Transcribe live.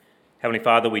Heavenly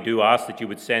Father, we do ask that you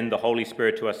would send the Holy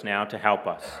Spirit to us now to help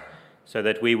us, so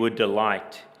that we would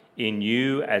delight in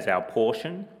you as our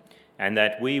portion, and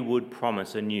that we would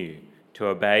promise anew to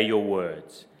obey your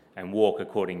words and walk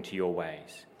according to your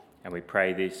ways. And we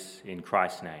pray this in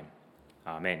Christ's name.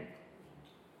 Amen.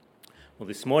 Well,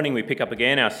 this morning we pick up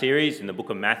again our series in the book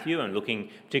of Matthew and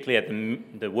looking particularly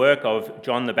at the work of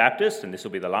John the Baptist, and this will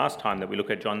be the last time that we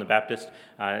look at John the Baptist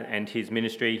and his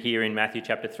ministry here in Matthew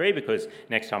chapter 3, because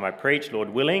next time I preach, Lord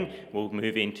willing, we'll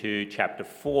move into chapter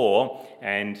 4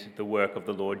 and the work of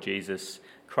the Lord Jesus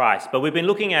Christ. But we've been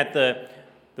looking at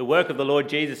the work of the Lord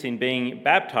Jesus in being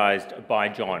baptized by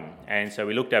John, and so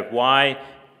we looked at why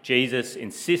Jesus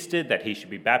insisted that he should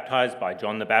be baptized by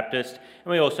John the Baptist,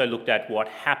 and we also looked at what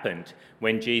happened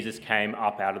when Jesus came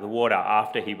up out of the water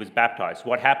after he was baptized.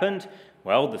 What happened?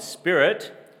 Well, the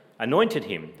Spirit anointed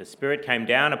him. The Spirit came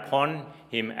down upon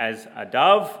him as a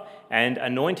dove and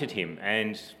anointed him,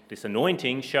 and this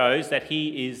anointing shows that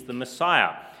he is the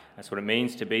Messiah. That's what it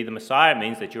means to be the Messiah. It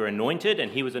means that you're anointed,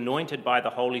 and he was anointed by the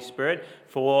Holy Spirit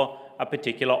for a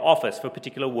particular office, for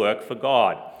particular work for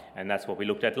God. And that's what we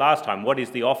looked at last time. What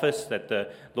is the office that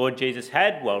the Lord Jesus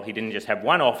had? Well, he didn't just have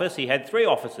one office, he had three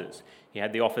offices. He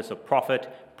had the office of prophet,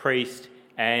 priest,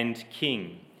 and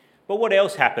king. But what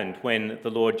else happened when the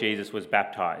Lord Jesus was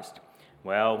baptized?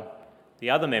 Well, the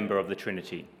other member of the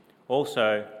Trinity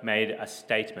also made a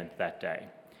statement that day.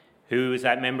 Who is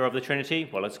that member of the Trinity?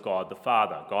 Well, it's God the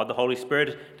Father. God the Holy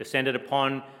Spirit descended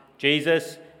upon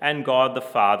Jesus, and God the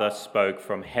Father spoke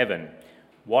from heaven.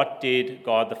 What did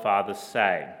God the Father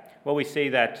say? Well, we see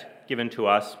that given to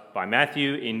us by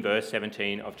Matthew in verse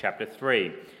 17 of chapter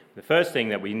 3. The first thing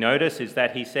that we notice is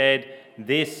that he said,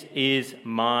 "This is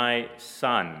my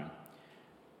Son."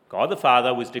 God the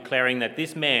Father was declaring that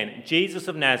this man, Jesus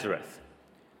of Nazareth,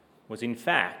 was in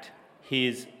fact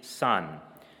his Son.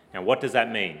 Now, what does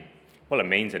that mean? Well, it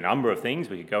means a number of things.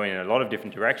 We could go in a lot of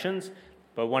different directions,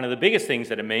 but one of the biggest things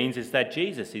that it means is that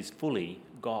Jesus is fully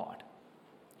God.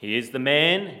 He is the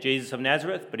man, Jesus of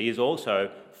Nazareth, but he is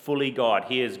also fully God.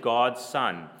 He is God's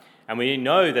Son. And we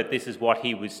know that this is what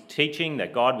he was teaching,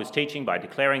 that God was teaching by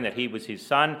declaring that he was his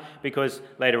Son, because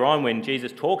later on when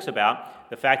Jesus talks about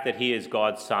the fact that he is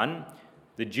God's Son,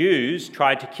 the Jews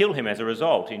tried to kill him as a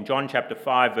result. In John chapter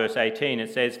 5, verse 18,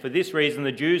 it says, "For this reason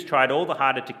the Jews tried all the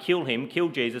harder to kill him, kill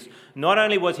Jesus. Not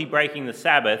only was he breaking the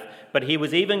Sabbath, but he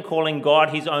was even calling God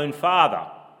his own Father,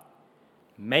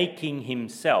 making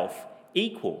himself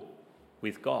equal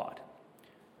with God."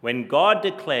 When God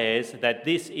declares that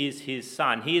this is his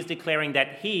Son, he is declaring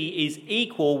that he is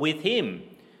equal with him,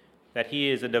 that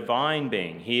he is a divine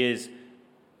being. He is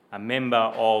a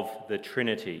member of the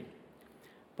Trinity.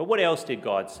 But what else did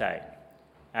God say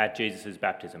at Jesus'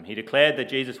 baptism? He declared that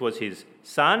Jesus was his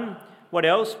Son. What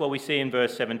else? Well, we see in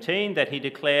verse 17 that he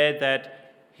declared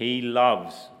that he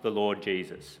loves the Lord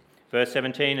Jesus. Verse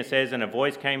 17, it says, "And a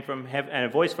voice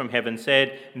from heaven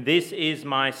said, 'This is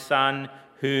my Son,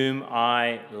 whom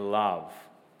I love.'"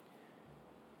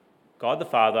 God the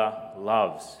Father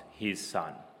loves his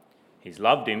Son. He's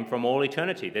loved him from all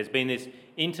eternity. There's been this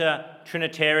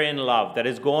inter-Trinitarian love that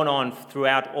has gone on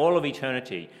throughout all of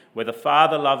eternity, where the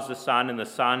Father loves the Son and the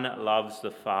Son loves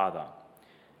the Father.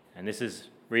 And this is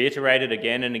reiterated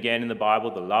again and again in the Bible,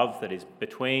 the love that is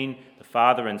between the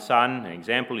Father and Son. An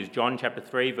example is John chapter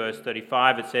 3, verse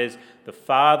 35. It says, "The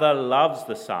Father loves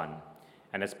the Son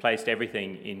and has placed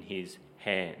everything in his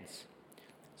hands."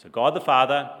 So God the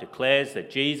Father declares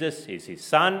that Jesus is his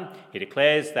Son. He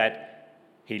declares that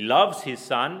he loves his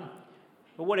Son.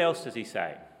 But what else does he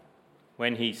say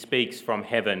when he speaks from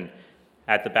heaven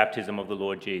at the baptism of the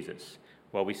Lord Jesus?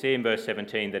 Well, we see in verse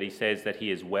 17 that he says that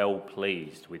he is well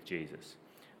pleased with Jesus.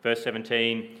 Verse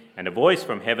 17, "And a voice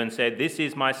from heaven said, 'This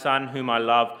is my Son whom I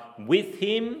love. With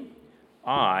him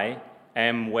I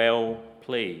am well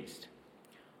pleased.'"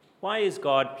 Why is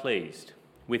God pleased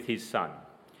with his Son?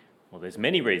 Well, there's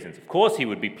many reasons. Of course he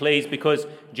would be pleased because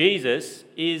Jesus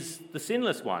is the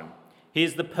sinless one. He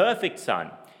is the perfect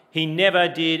Son. He never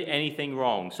did anything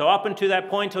wrong. So up until that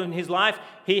point in his life,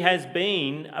 he has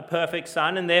been a perfect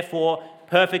Son and therefore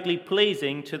perfectly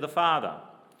pleasing to the Father.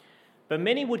 But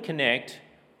many would connect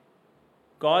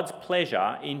God's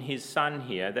pleasure in his Son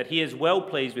here, that he is well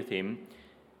pleased with him,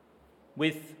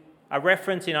 with a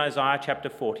reference in Isaiah chapter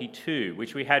 42,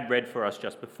 which we had read for us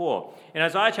just before. In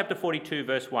Isaiah chapter 42,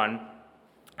 verse 1,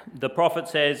 the prophet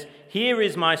says, "Here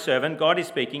is my servant," God is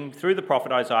speaking through the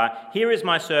prophet Isaiah, "Here is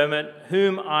my servant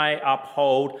whom I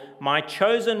uphold, my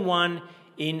chosen one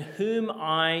in whom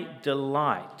I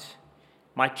delight."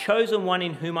 My chosen one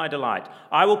in whom I delight.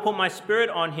 "I will put my spirit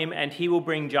on him and he will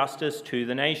bring justice to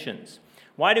the nations."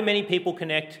 Why do many people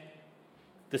connect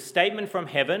the statement from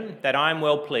heaven that I'm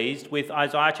well pleased with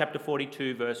Isaiah chapter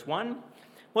 42 verse 1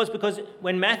 was because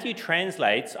when Matthew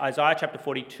translates Isaiah chapter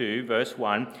 42 verse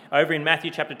 1 over in Matthew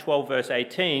chapter 12 verse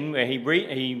 18, where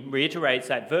he reiterates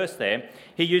that verse there,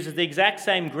 he uses the exact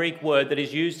same Greek word that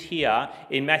is used here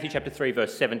in Matthew chapter 3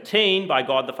 verse 17 by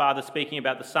God the Father speaking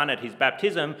about the Son at his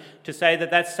baptism, to say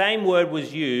that that same word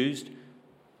was used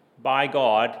by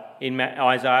God in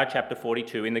Isaiah chapter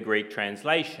 42 in the Greek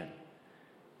translation.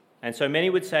 And so many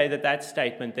would say that that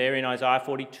statement there in Isaiah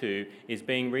 42 is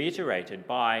being reiterated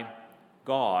by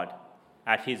God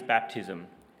at his baptism,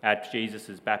 at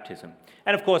Jesus' baptism.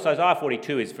 And of course, Isaiah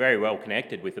 42 is very well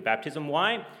connected with the baptism.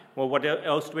 Why? Well, what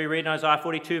else do we read in Isaiah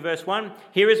 42 verse 1?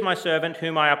 Here is my servant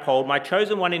whom I uphold, my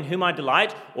chosen one in whom I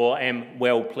delight, or am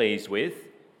well pleased with.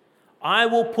 I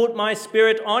will put my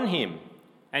spirit on him,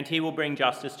 and he will bring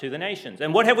justice to the nations.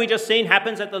 And what have we just seen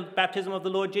happens at the baptism of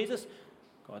the Lord Jesus?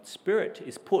 God's Spirit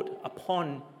is put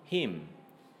upon him.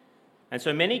 And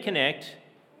so many connect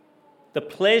the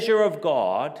pleasure of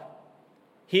God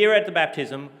here at the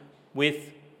baptism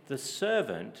with the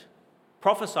servant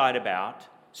prophesied about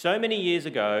so many years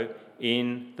ago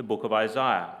in the book of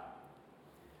Isaiah.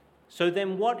 So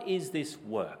then what is this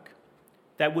work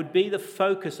that would be the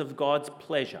focus of God's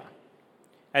pleasure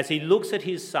as he looks at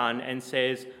his Son and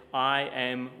says, I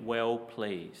am well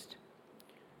pleased?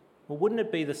 Well, wouldn't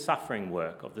it be the suffering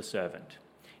work of the servant?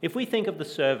 If we think of the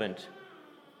servant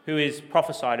who is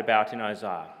prophesied about in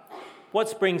Isaiah, what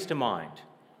springs to mind?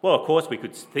 Well, of course, we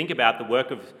could think about the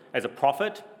work as a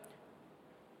prophet.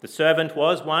 The servant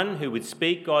was one who would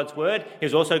speak God's word. He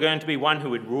was also going to be one who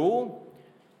would rule.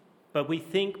 But we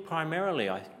think primarily,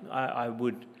 I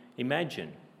would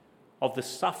imagine, of the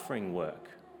suffering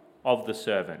work of the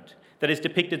servant that is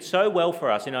depicted so well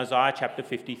for us in Isaiah chapter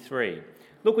 53.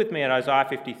 Look with me at Isaiah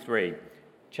 53,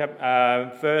 page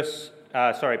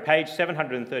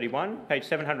 731. Page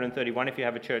 731 if you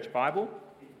have a church Bible.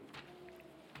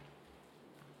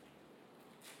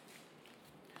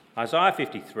 Isaiah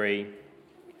 53,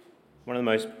 one of the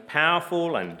most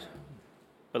powerful and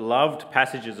beloved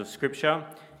passages of Scripture.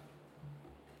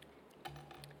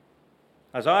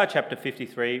 Isaiah chapter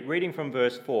 53, reading from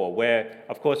verse 4, where,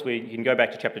 of course, you can go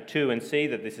back to chapter 2 and see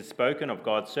that this is spoken of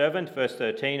God's servant. Verse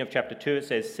 13 of chapter 2, it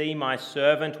says, See, my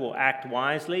servant will act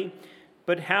wisely.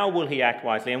 But how will he act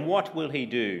wisely, and what will he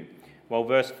do? Well,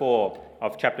 verse 4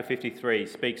 of chapter 53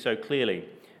 speaks so clearly.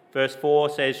 Verse 4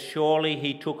 says, Surely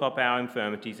he took up our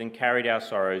infirmities and carried our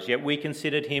sorrows, yet we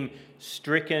considered him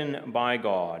stricken by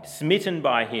God, smitten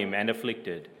by him and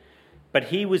afflicted. But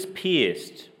he was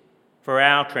pierced for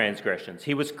our transgressions.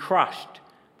 He was crushed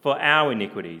for our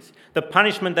iniquities. The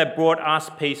punishment that brought us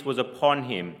peace was upon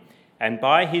him, and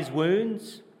by his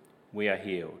wounds we are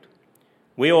healed.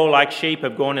 We all like sheep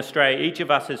have gone astray. Each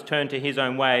of us has turned to his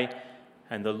own way,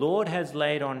 and the Lord has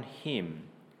laid on him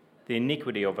the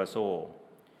iniquity of us all.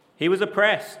 He was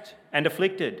oppressed and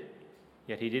afflicted,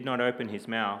 yet he did not open his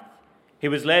mouth. He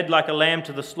was led like a lamb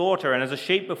to the slaughter, and as a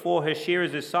sheep before her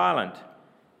shearers is silent,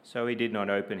 so he did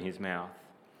not open his mouth.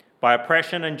 By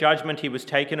oppression and judgment he was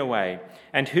taken away.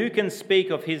 And who can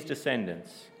speak of his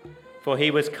descendants? For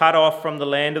he was cut off from the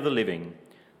land of the living.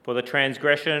 For the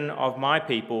transgression of my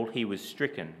people he was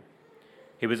stricken.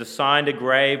 He was assigned a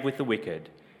grave with the wicked,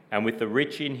 and with the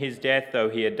rich in his death, though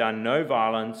he had done no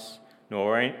violence,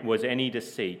 nor was any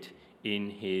deceit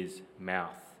in his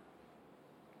mouth.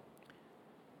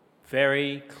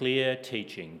 Very clear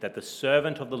teaching that the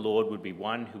servant of the Lord would be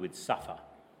one who would suffer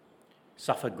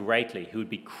greatly, who would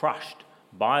be crushed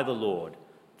by the Lord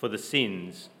for the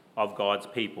sins of God's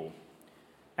people.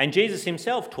 And Jesus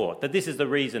himself taught that this is the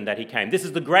reason that he came. This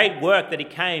is the great work that he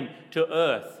came to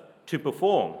earth to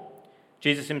perform.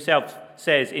 Jesus himself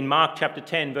says in Mark chapter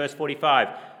 10, verse 45,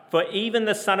 For even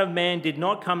the Son of Man did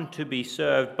not come to be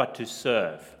served, but to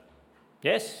serve.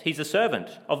 Yes, he's a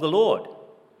servant of the Lord.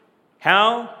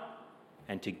 How?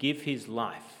 And to give his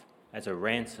life as a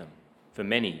ransom for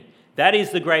many. That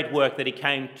is the great work that he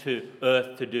came to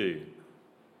earth to do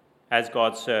as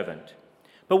God's servant.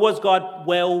 But was God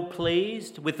well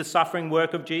pleased with the suffering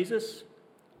work of Jesus?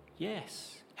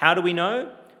 Yes. How do we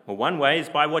know? Well, one way is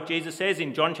by what Jesus says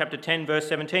in John chapter 10, verse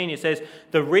 17. He says,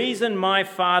 The reason my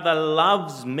Father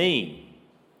loves me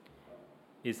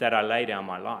is that I lay down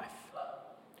my life.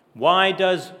 Why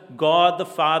does God the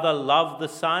Father love the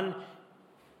Son?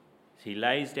 He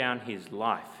lays down his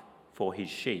life for his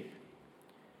sheep.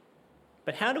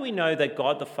 But how do we know that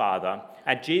God the Father,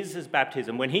 at Jesus'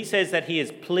 baptism, when he says that he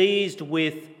is pleased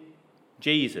with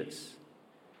Jesus,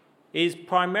 is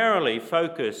primarily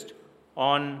focused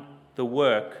on the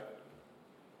work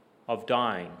of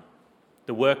dying,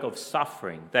 the work of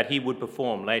suffering that he would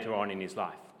perform later on in his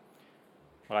life?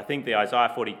 Well, I think the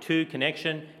Isaiah 42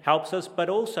 connection helps us, but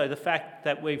also the fact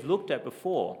that we've looked at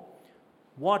before.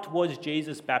 What was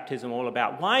Jesus' baptism all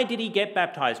about? Why did he get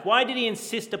baptized? Why did he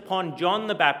insist upon John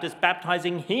the Baptist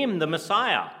baptizing him, the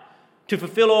Messiah, to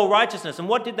fulfill all righteousness? And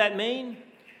what did that mean?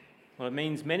 Well, it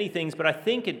means many things, but I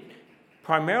think it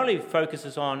primarily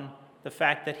focuses on the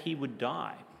fact that he would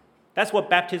die. That's what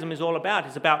baptism is all about.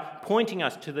 It's about pointing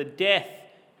us to the death,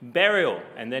 burial,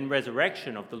 and then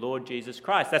resurrection of the Lord Jesus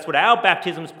Christ. That's what our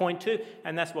baptisms point to,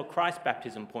 and that's what Christ's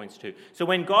baptism points to. So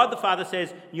when God the Father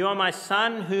says, "You are my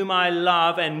Son whom I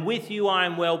love, and with you I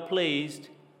am well pleased,"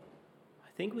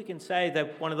 I think we can say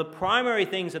that one of the primary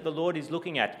things that the Lord is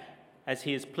looking at as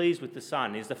he is pleased with the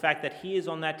Son is the fact that he is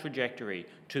on that trajectory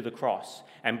to the cross.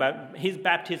 And his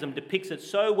baptism depicts it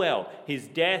so well, his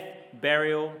death,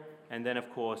 burial, and then, of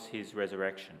course, his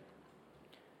resurrection.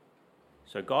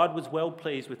 So God was well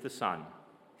pleased with the Son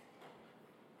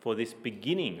for this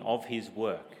beginning of his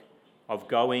work of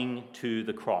going to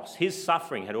the cross. His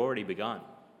suffering had already begun.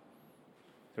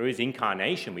 Through his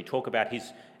incarnation, we talk about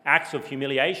his acts of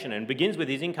humiliation, and begins with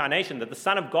his incarnation. That the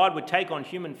Son of God would take on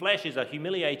human flesh is a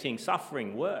humiliating,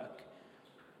 suffering work.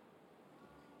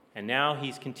 And now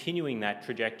he's continuing that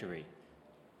trajectory,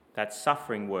 that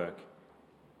suffering work,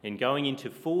 in going into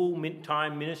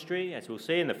full-time ministry. As we'll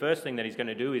see, and the first thing that he's going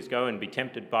to do is go and be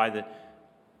tempted by the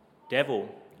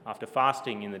devil after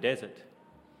fasting in the desert.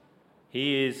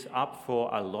 He is up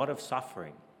for a lot of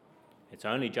suffering. It's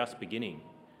only just beginning,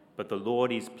 but the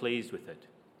Lord is pleased with it.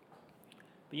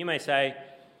 But you may say,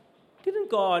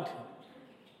 didn't God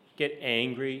get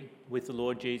angry with the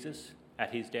Lord Jesus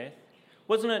at his death?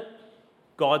 Wasn't it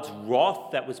God's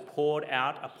wrath that was poured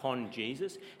out upon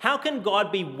Jesus? How can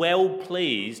God be well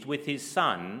pleased with his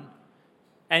Son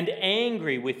and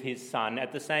angry with his Son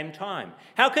at the same time?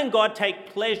 How can God take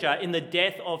pleasure in the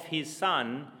death of his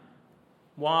Son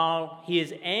while he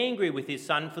is angry with his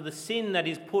Son for the sin that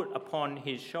is put upon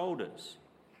his shoulders?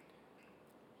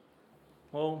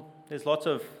 Well, there's lots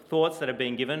of thoughts that have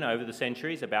been given over the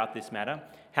centuries about this matter,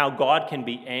 how God can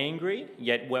be angry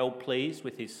yet well pleased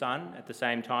with his Son at the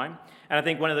same time. And I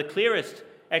think one of the clearest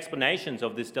explanations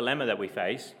of this dilemma that we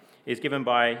face is given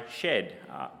by Shedd.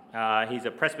 He's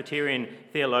a Presbyterian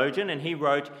theologian, and he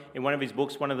wrote in one of his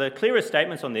books one of the clearest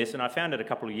statements on this, and I found it a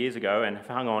couple of years ago and have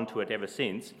hung on to it ever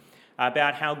since,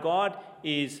 about how God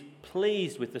is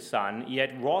pleased with the Son,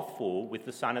 yet wrathful with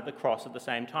the Son at the cross at the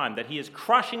same time. That he is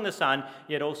crushing the Son,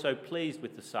 yet also pleased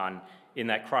with the Son in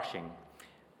that crushing.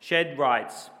 Shedd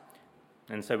writes,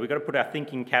 and so we've got to put our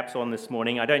thinking caps on this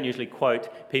morning. I don't usually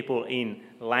quote people in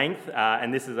length,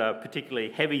 and this is a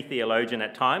particularly heavy theologian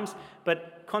at times,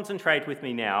 but concentrate with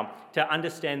me now to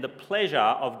understand the pleasure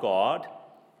of God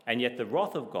and yet the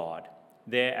wrath of God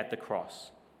there at the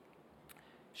cross.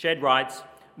 Shedd writes,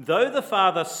 "Though the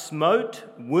Father smote,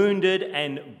 wounded,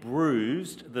 and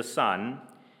bruised the Son,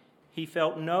 he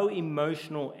felt no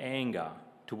emotional anger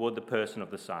toward the person of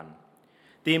the Son.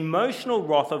 The emotional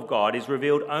wrath of God is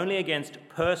revealed only against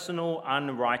personal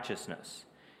unrighteousness.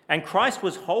 And Christ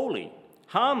was holy,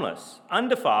 harmless,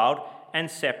 undefiled, and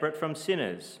separate from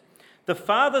sinners. The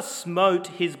Father smote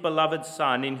his beloved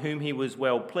Son, in whom he was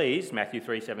well pleased," Matthew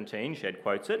 3:17, Shedd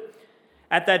quotes it.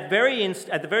 At the very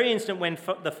instant when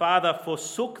the Father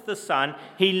forsook the Son,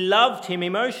 he loved him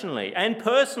emotionally and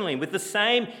personally with the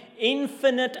same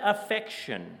infinite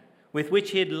affection with which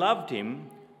he had loved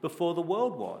him before the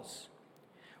world was.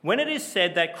 When it is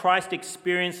said that Christ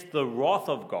experienced the wrath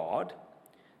of God,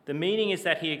 the meaning is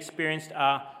that he experienced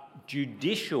a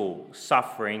judicial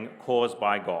suffering caused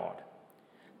by God.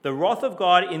 The wrath of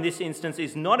God in this instance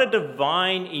is not a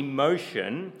divine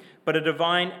emotion, but a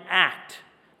divine act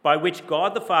by which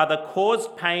God the Father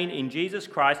caused pain in Jesus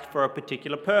Christ for a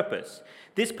particular purpose.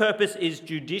 This purpose is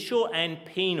judicial and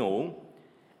penal,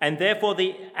 and therefore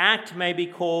the act may be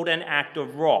called an act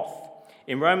of wrath.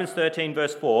 In Romans 13,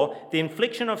 verse 4, the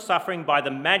infliction of suffering by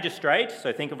the magistrate,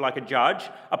 so think of like a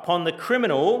judge, upon the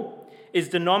criminal is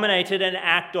denominated an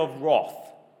act of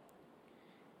wrath.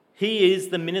 He is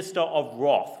the minister of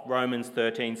wrath, Romans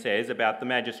 13 says about the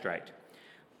magistrate.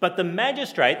 But the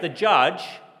magistrate, the judge,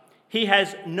 he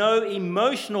has no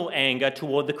emotional anger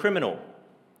toward the criminal.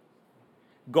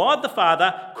 God the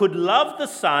Father could love the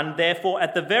Son, therefore,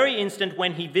 at the very instant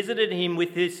when he visited him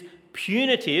with this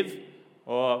punitive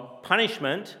or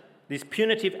punishment, this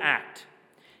punitive act.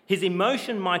 His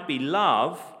emotion might be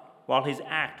love, while his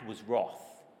act was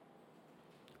wrath.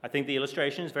 I think the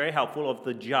illustration is very helpful of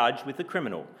the judge with the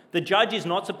criminal. The judge is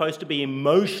not supposed to be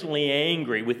emotionally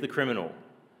angry with the criminal.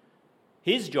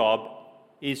 His job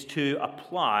is to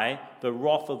apply the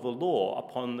wrath of the law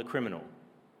upon the criminal,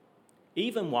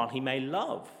 even while he may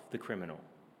love the criminal.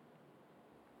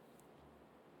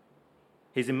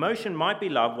 His emotion might be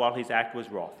love while his act was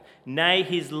wrath. Nay,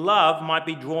 his love might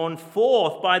be drawn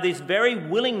forth by this very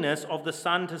willingness of the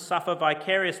Son to suffer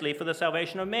vicariously for the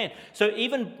salvation of man. So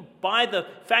even by the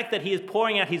fact that he is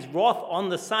pouring out his wrath on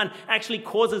the Son actually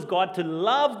causes God to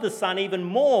love the Son even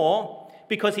more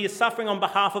because he is suffering on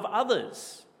behalf of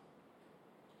others.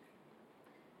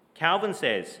 Calvin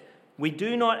says, "We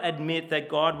do not admit that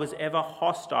God was ever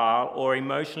hostile or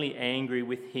emotionally angry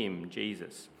with him,"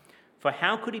 Jesus. "For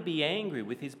how could he be angry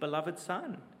with his beloved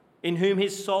Son, in whom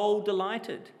his soul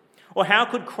delighted? Or how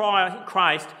could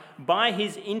Christ, by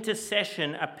his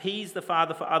intercession, appease the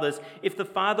Father for others if the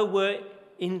Father were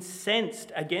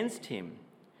incensed against him?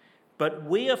 But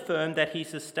we affirm that he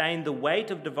sustained the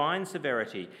weight of divine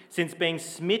severity, since being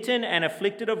smitten and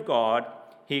afflicted of God,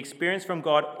 he experienced from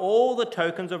God all the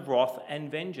tokens of wrath and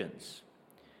vengeance."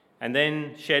 And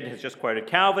then Shedd has just quoted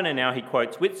Calvin, and now he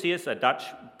quotes Witsius, a Dutch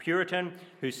Puritan,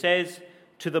 who says,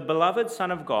 "To the beloved Son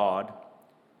of God,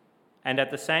 and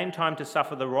at the same time to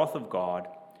suffer the wrath of God,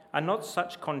 are not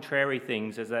such contrary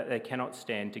things as that they cannot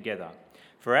stand together.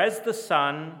 For as the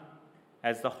Son,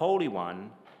 as the Holy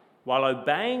One, while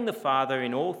obeying the Father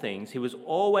in all things, he was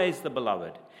always the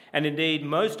beloved, and indeed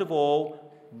most of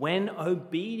all when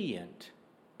obedient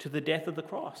to the death of the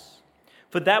cross.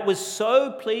 For that was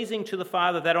so pleasing to the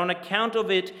Father that on account of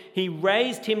it he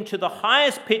raised him to the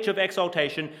highest pitch of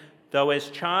exaltation, though as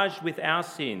charged with our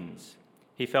sins,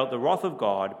 he felt the wrath of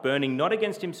God, burning not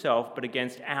against himself, but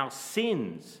against our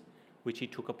sins, which he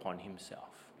took upon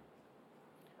himself."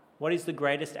 What is the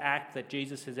greatest act that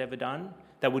Jesus has ever done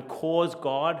that would cause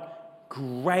God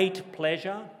great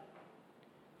pleasure?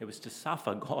 It was to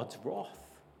suffer God's wrath.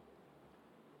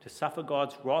 To suffer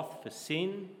God's wrath for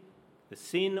sin, the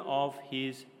sin of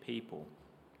his people.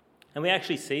 And we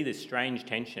actually see this strange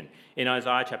tension in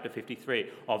Isaiah chapter 53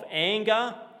 of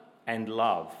anger and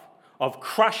love, of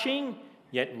crushing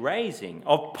yet raising,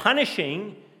 of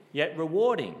punishing yet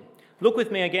rewarding. Look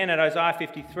with me again at Isaiah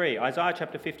 53. Isaiah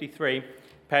chapter 53,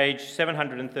 page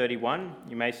 731.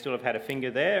 You may still have had a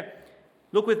finger there.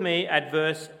 Look with me at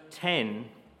verse 10.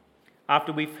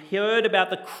 After we've heard about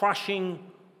the crushing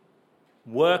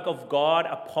work of God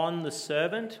upon the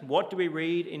servant, what do we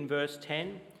read in verse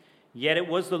 10? "Yet it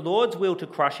was the Lord's will to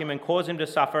crush him and cause him to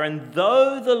suffer, and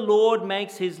though the Lord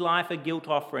makes his life a guilt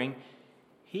offering,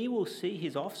 he will see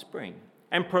his offspring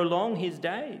and prolong his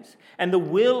days, and the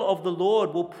will of the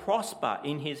Lord will prosper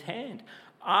in his hand.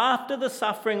 After the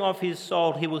suffering of his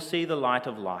soul, he will see the light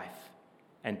of life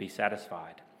and be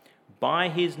satisfied. By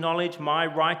his knowledge, my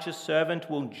righteous servant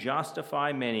will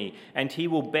justify many, and he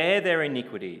will bear their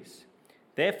iniquities.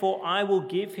 Therefore, I will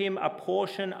give him a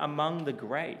portion among the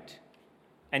great,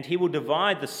 and he will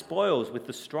divide the spoils with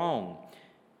the strong.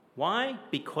 Why?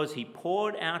 Because he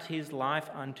poured out his life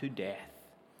unto death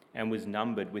and was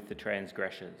numbered with the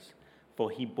transgressors.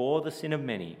 For he bore the sin of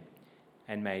many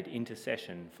and made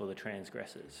intercession for the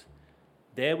transgressors."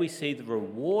 There we see the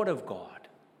reward of God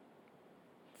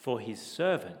for his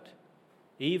servant.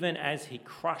 Even as he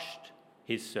crushed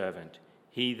his servant,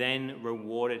 he then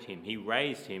rewarded him. He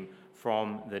raised him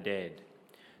from the dead.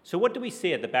 So what do we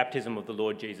see at the baptism of the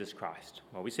Lord Jesus Christ?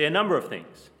 Well, we see a number of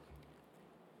things.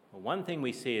 Well, one thing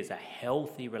we see is a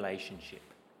healthy relationship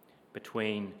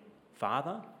between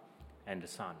Father and a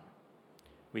Son.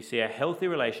 We see a healthy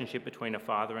relationship between a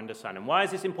father and a son. And why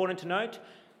is this important to note?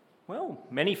 Well,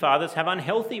 many fathers have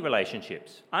unhealthy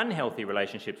relationships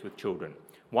with children.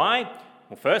 Why?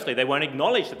 Well, firstly, they won't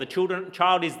acknowledge that the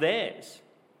child is theirs.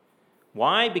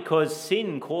 Why? Because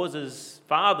sin causes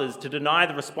fathers to deny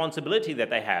the responsibility that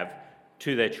they have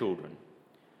to their children.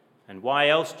 And why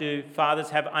else do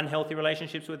fathers have unhealthy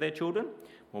relationships with their children?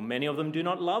 Well, many of them do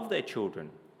not love their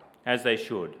children as they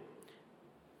should.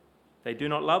 They do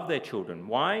not love their children.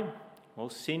 Why? Well,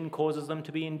 sin causes them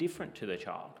to be indifferent to their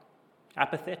child,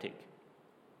 apathetic,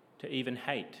 to even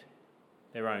hate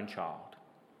their own child.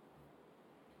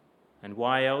 And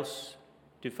why else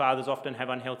do fathers often have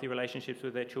unhealthy relationships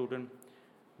with their children?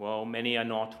 Well, many are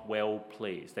not well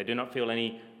pleased. They do not feel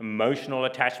any emotional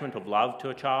attachment of love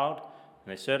to a child,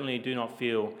 and they certainly do not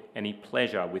feel any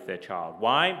pleasure with their child.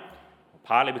 Why? Well,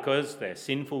 partly because they're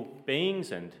sinful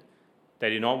beings and they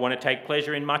do not want to take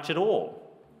pleasure in much at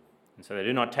all. And so they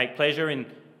do not take pleasure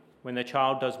in when their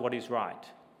child does what is right.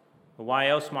 But why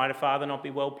else might a father not be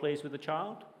well pleased with the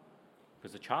child?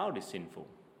 Because the child is sinful.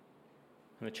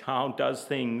 And the child does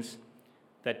things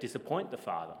that disappoint the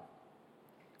father,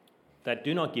 that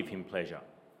do not give him pleasure.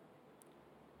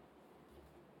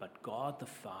 But God the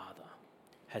Father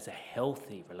has a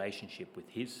healthy relationship with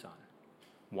his Son.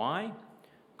 Why?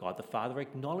 God the Father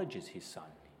acknowledges his Son.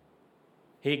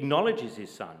 He acknowledges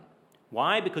his Son.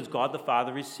 Why? Because God the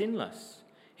Father is sinless.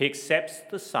 He accepts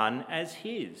the Son as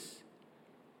his.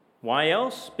 Why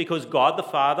else? Because God the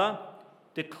Father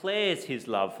declares his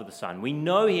love for the Son. We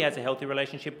know he has a healthy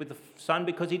relationship with the Son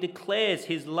because he declares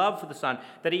his love for the Son,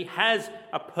 that he has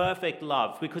a perfect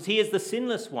love because he is the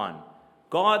sinless one.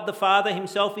 God the Father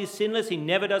himself is sinless. He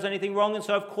never does anything wrong, and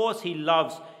so of course he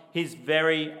loves his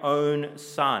very own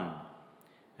Son.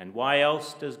 And why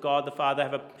else does God the Father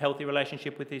have a healthy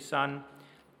relationship with his Son?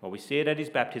 Well, we see it at his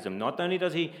baptism. Not only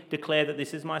does he declare that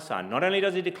this is my Son, not only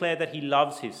does he declare that he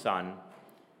loves his Son,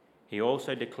 he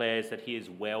also declares that he is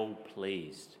well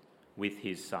pleased with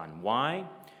his Son. Why?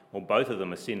 Well, both of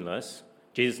them are sinless.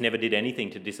 Jesus never did anything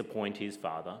to disappoint his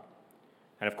Father.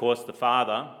 And of course, the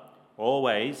Father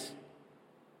always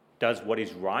does what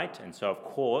is right, and so of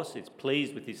course is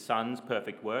pleased with his Son's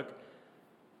perfect work.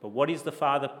 But what is the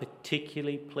Father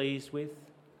particularly pleased with?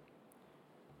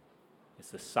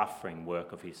 It's the suffering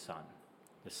work of his Son.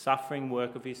 The suffering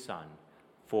work of his Son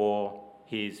for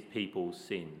his people's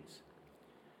sins.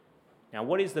 Now,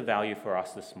 what is the value for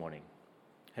us this morning?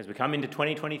 As we come into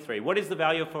 2023, what is the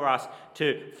value for us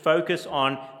to focus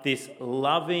on this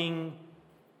loving,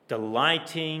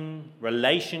 delighting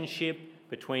relationship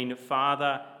between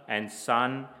Father and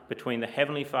Son, between the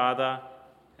Heavenly Father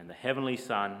and the Heavenly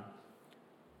Son?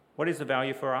 What is the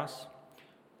value for us?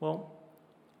 Well,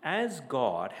 as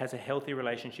God has a healthy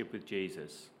relationship with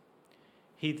Jesus,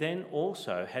 he then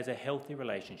also has a healthy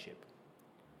relationship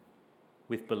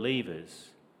with believers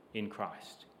in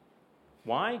Christ.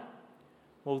 Why?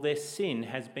 Well, their sin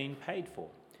has been paid for.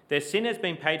 Their sin has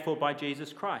been paid for by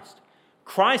Jesus Christ.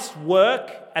 Christ's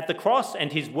work at the cross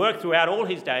and his work throughout all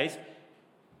his days,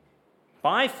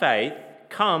 by faith,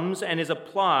 comes and is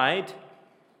applied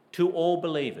to all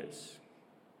believers.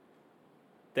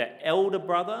 The elder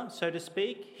brother, so to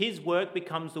speak, his work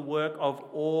becomes the work of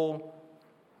all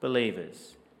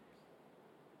believers.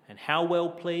 And how well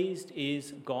pleased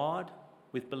is God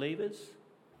with believers?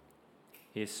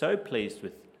 He is so pleased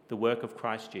with the work of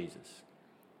Christ Jesus.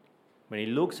 When he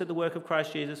looks at the work of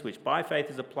Christ Jesus, which by faith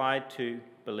is applied to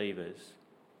believers,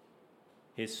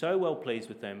 he is so well pleased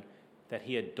with them that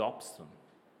he adopts them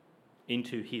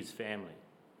into his family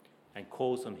and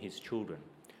calls them his children.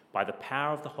 By the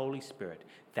power of the Holy Spirit,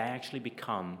 they actually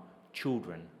become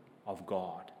children of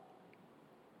God.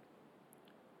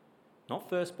 Not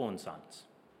firstborn sons.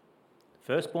 The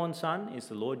firstborn son is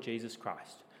the Lord Jesus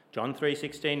Christ. John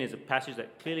 3:16 is a passage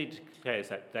that clearly declares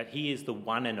that he is the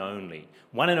one and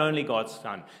only God's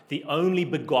Son, the only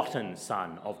begotten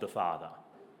Son of the Father.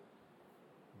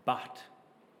 But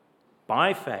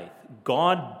by faith,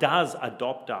 God does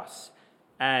adopt us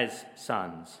as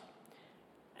sons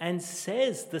and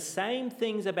says the same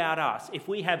things about us. If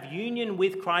we have union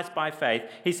with Christ by faith,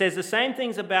 he says the same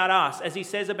things about us as he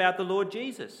says about the Lord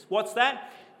Jesus. What's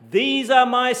that? These are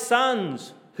my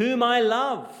sons whom I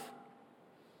love.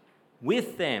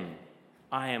 With them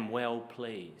I am well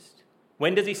pleased.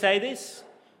 When does he say this?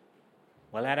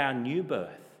 Well, at our new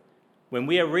birth. When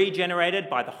we are regenerated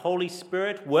by the Holy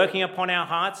Spirit working upon our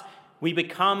hearts, we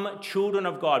become children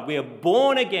of God. We are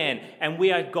born again and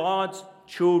we are God's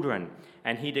children.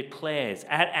 And he declares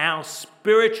at our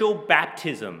spiritual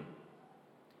baptism,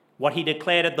 what he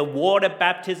declared at the water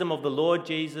baptism of the Lord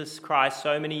Jesus Christ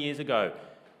so many years ago,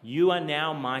 you are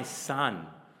now my son,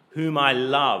 whom I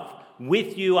love.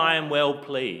 With you I am well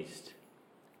pleased.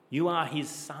 You are his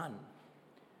son.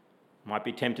 Might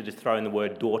be tempted to throw in the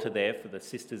word daughter there for the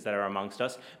sisters that are amongst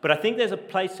us, but I think there's a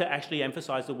place to actually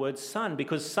emphasize the word son,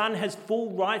 because son has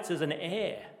full rights as an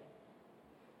heir.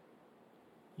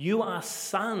 You are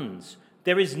sons.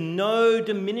 There is no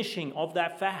diminishing of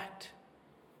that fact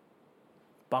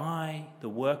by the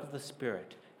work of the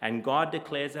Spirit. And God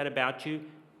declares that about you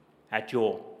at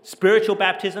your spiritual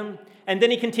baptism, and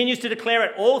then he continues to declare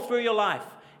it all through your life.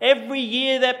 Every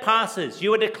year that passes,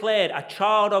 you are declared a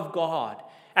child of God.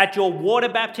 At your water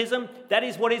baptism, that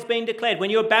is what is being declared. When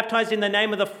you are baptized in the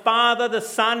name of the Father, the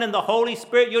Son, and the Holy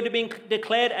Spirit, you're being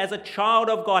declared as a child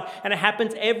of God. And it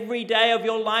happens every day of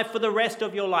your life for the rest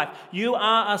of your life. You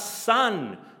are a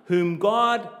son whom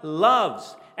God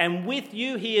loves. And with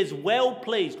you, he is well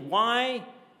pleased. Why?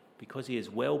 Because he is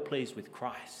well pleased with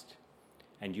Christ.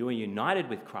 And you are united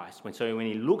with Christ. So when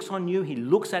he looks on you, he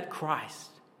looks at Christ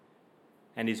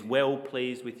and is well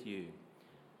pleased with you.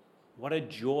 What a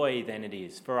joy then it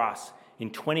is for us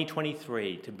in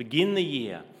 2023 to begin the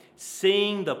year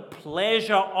seeing the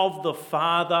pleasure of the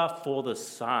Father for the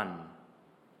Son.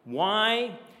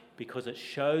 Why? Because it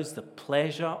shows the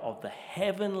pleasure of the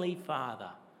Heavenly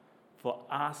Father for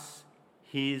us,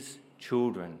 his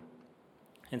children.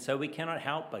 And so we cannot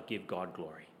help but give God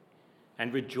glory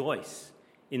and rejoice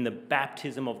in the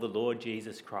baptism of the Lord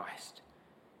Jesus Christ.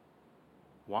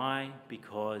 Why?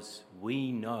 Because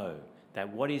we know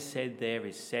that what is said there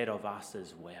is said of us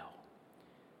as well.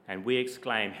 And we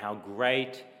exclaim, how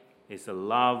great is the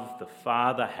love the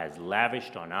Father has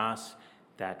lavished on us,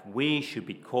 that we should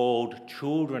be called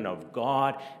children of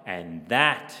God, and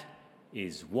that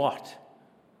is what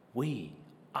we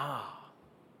are.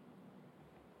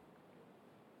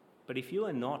 But if you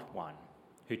are not one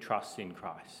who trusts in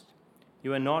Christ,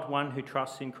 you are not one who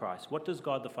trusts in Christ, what does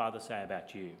God the Father say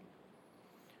about you?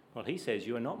 Well, he says,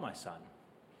 you are not my son.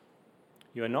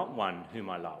 You are not one whom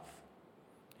I love.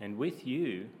 And with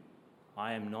you,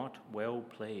 I am not well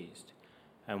pleased.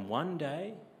 And one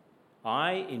day,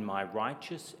 I, in my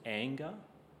righteous anger,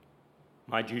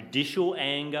 my judicial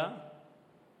anger,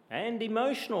 and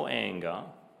emotional anger,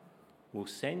 will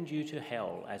send you to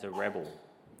hell as a rebel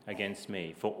against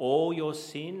me for all your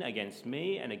sin against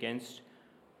me and against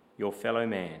your fellow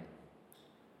man.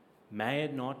 May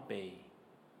it not be.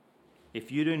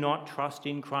 If you do not trust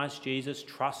in Christ Jesus,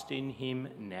 trust in him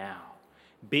now.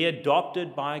 Be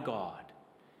adopted by God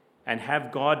and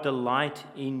have God delight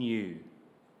in you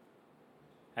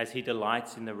as he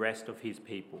delights in the rest of his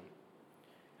people.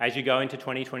 As you go into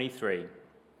 2023,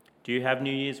 do you have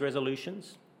New Year's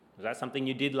resolutions? Was that something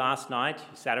you did last night?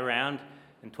 You sat around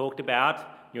and talked about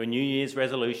your New Year's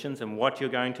resolutions and what you're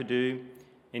going to do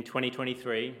in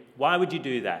 2023. Why would you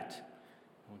do that?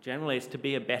 Well, generally it's to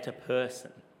be a better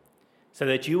person, so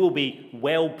that you will be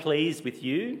well pleased with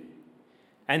you,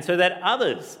 and so that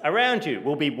others around you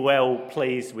will be well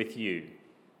pleased with you.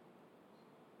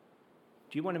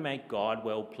 Do you want to make God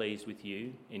well pleased with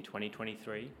you in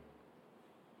 2023?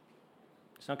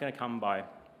 It's not going to come by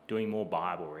doing more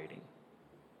Bible reading,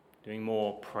 doing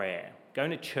more prayer,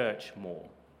 going to church more.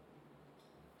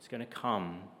 It's going to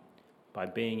come by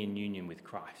being in union with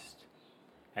Christ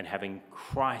and having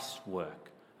Christ's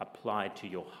work applied to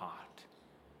your heart.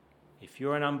 If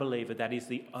you're an unbeliever, that is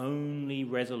the only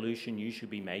resolution you should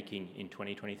be making in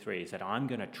 2023, is that I'm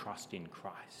going to trust in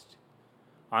Christ.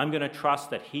 I'm going to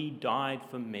trust that he died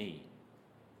for me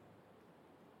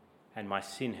and my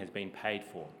sin has been paid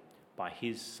for by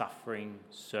his suffering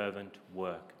servant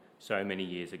work so many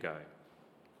years ago.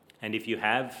 And if you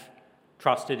have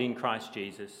trusted in Christ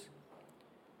Jesus,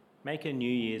 make a New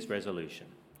Year's resolution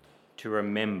to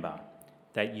remember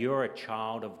that you're a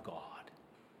child of God,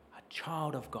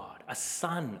 a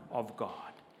son of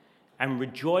God, and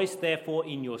rejoice therefore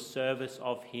in your service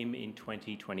of him in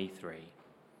 2023.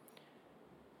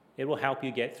 It will help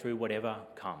you get through whatever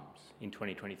comes in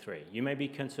 2023. You may be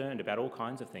concerned about all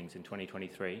kinds of things in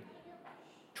 2023.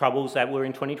 Troubles that were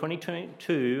in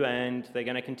 2022 and they're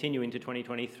going to continue into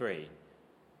 2023.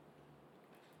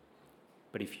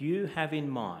 But if you have in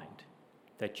mind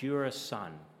that you are a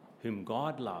son whom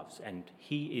God loves and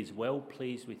he is well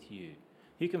pleased with you,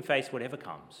 you can face whatever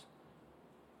comes.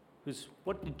 Because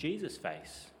what did Jesus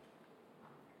face?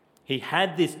 He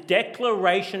had this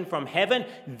declaration from heaven,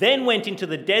 then went into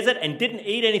the desert and didn't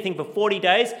eat anything for 40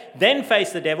 days, then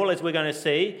faced the devil, as we're going to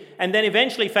see, and then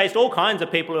eventually faced all kinds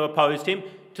of people who opposed him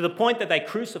to the point that they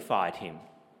crucified him.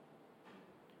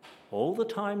 All the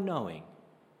time knowing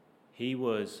he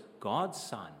was God's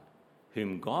son,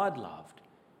 whom God loved,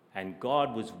 and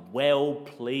God was well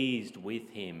pleased with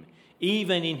him,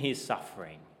 even in his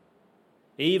suffering.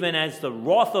 Even as the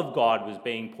wrath of God was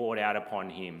being poured out upon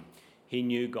him, he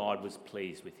knew God was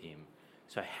pleased with him.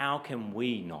 So how can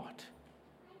we not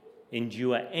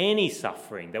endure any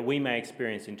suffering that we may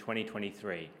experience in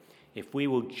 2023 if we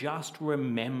will just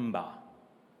remember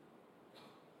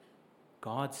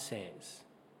God says,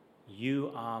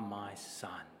 "You are my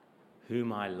son,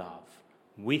 whom I love.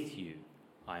 With you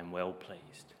I am well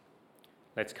pleased."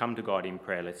 Let's come to God in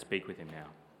prayer. Let's speak with him now.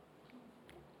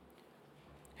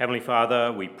 Heavenly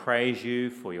Father, we praise you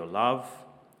for your love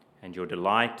and your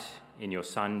delight in your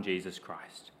Son, Jesus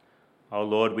Christ. Oh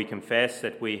Lord, we confess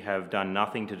that we have done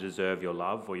nothing to deserve your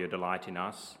love or your delight in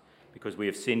us, because we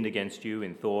have sinned against you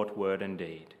in thought, word, and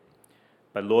deed.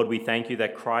 But Lord, we thank you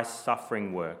that Christ's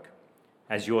suffering work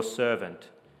as your servant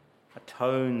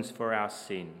atones for our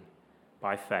sin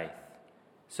by faith,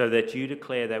 so that you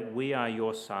declare that we are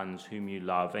your sons whom you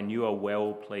love, and you are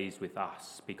well pleased with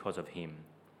us because of him.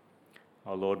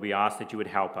 Oh Lord, we ask that you would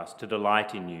help us to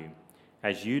delight in you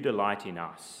as you delight in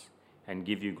us and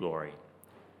give you glory.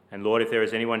 And Lord, if there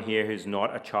is anyone here who's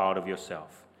not a child of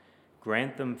yourself,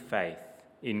 grant them faith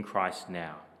in Christ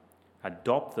now.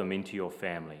 Adopt them into your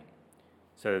family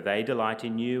so that they delight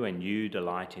in you and you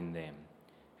delight in them.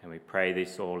 And we pray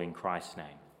this all in Christ's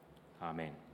name. Amen.